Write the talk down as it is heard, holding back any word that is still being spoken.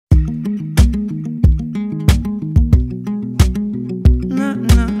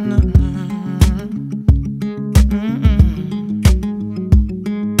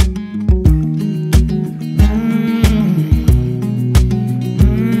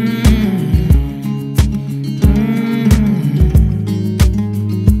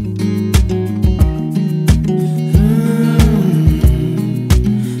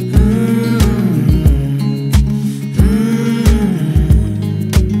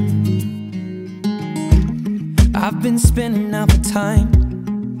I've been spending out the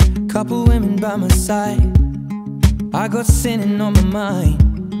time, couple women by my side. I got sinning on my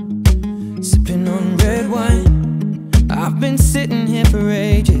mind, sipping on red wine. I've been sitting here for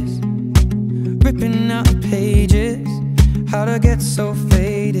ages, ripping out the pages. How'd I get so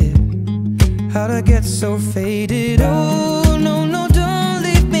faded? How'd I get so faded? Oh, no, no, don't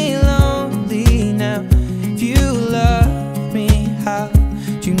leave me lonely now. If you love me, how'd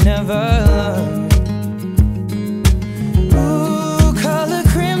you never love? Ooh, color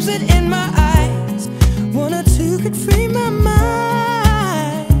crimson in my eyes, one or two could free my mind.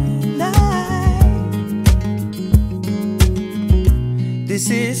 This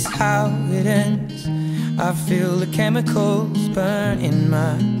is how it ends. I feel the chemicals burn in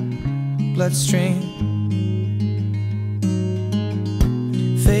my bloodstream,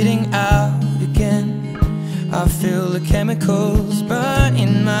 fading out again. I feel the chemicals burn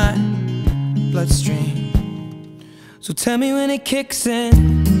in my bloodstream. So tell me when it kicks in.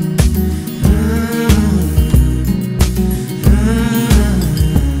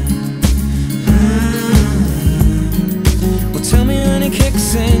 Well, tell me when it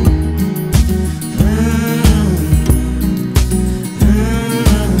kicks in.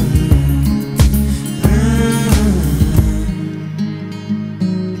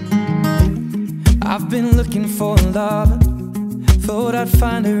 I've been looking for a lover, thought I'd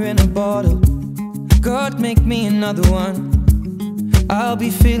find her in a bottle. God, make me another one, I'll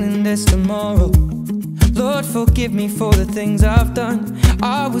be feeling this tomorrow. Lord, forgive me for the things I've done.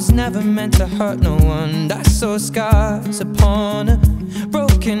 I was never meant to hurt no one. I saw scars upon a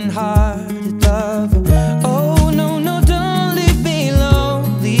broken-hearted lover. Oh, no, no, don't leave me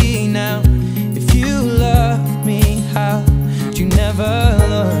lonely now. If you love me, how'd you never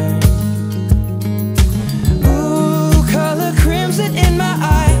learn? Color crimson in my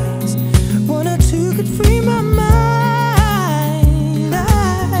eyes, one or two could free my mind.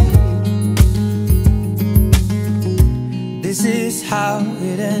 This is how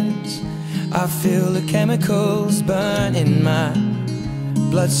it ends. I feel the chemicals burn in my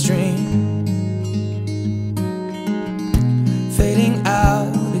bloodstream, fading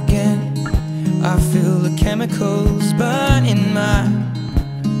out again. I feel the chemicals burn in my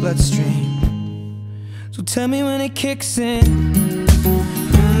bloodstream. So tell me when it kicks in.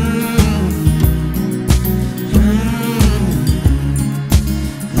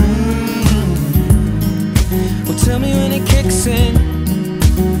 Well, tell me when it kicks in.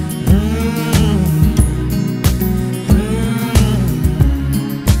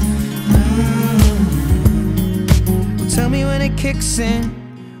 Well, tell me when it kicks in.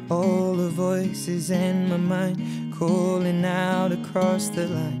 All the voices in my mind calling out across the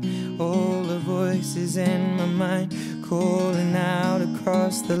line. All the voices in my mind calling out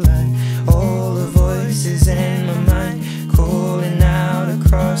across the line. All the voices in my mind calling out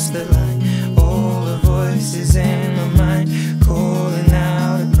across the line. All the voices in my mind calling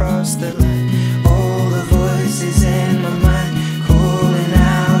out across the line. All the voices in my mind calling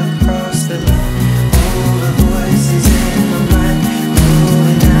out across the line. All the voices in my mind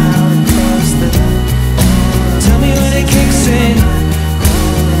calling out across the line. Tell me when it kicks in.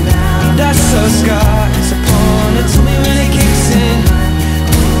 That's so scars upon it. Tell me when it kicks in.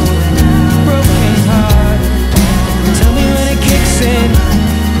 Broken heart. Tell me when it kicks in.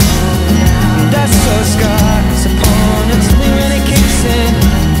 That's so scars upon it. Tell me when it kicks in.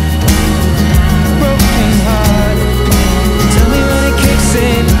 Broken heart. Tell me when it kicks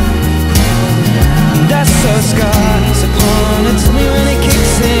in. That's so scars upon it. Tell me when it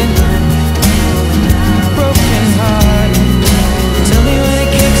kicks in. Broken heart. Tell me when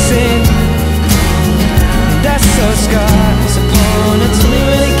it kicks in. That's so scars upon it. Tell me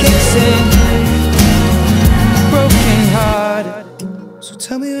when it kicks in. Broken hearted. So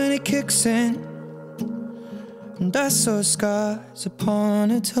tell me when it kicks in. That's so scars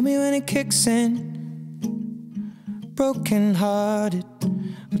upon it. Tell me when it kicks in. Broken hearted.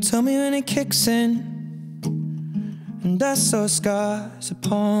 Tell me when it kicks in. That's so scars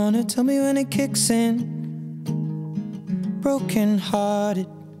upon it. Tell me when it kicks in. Broken hearted.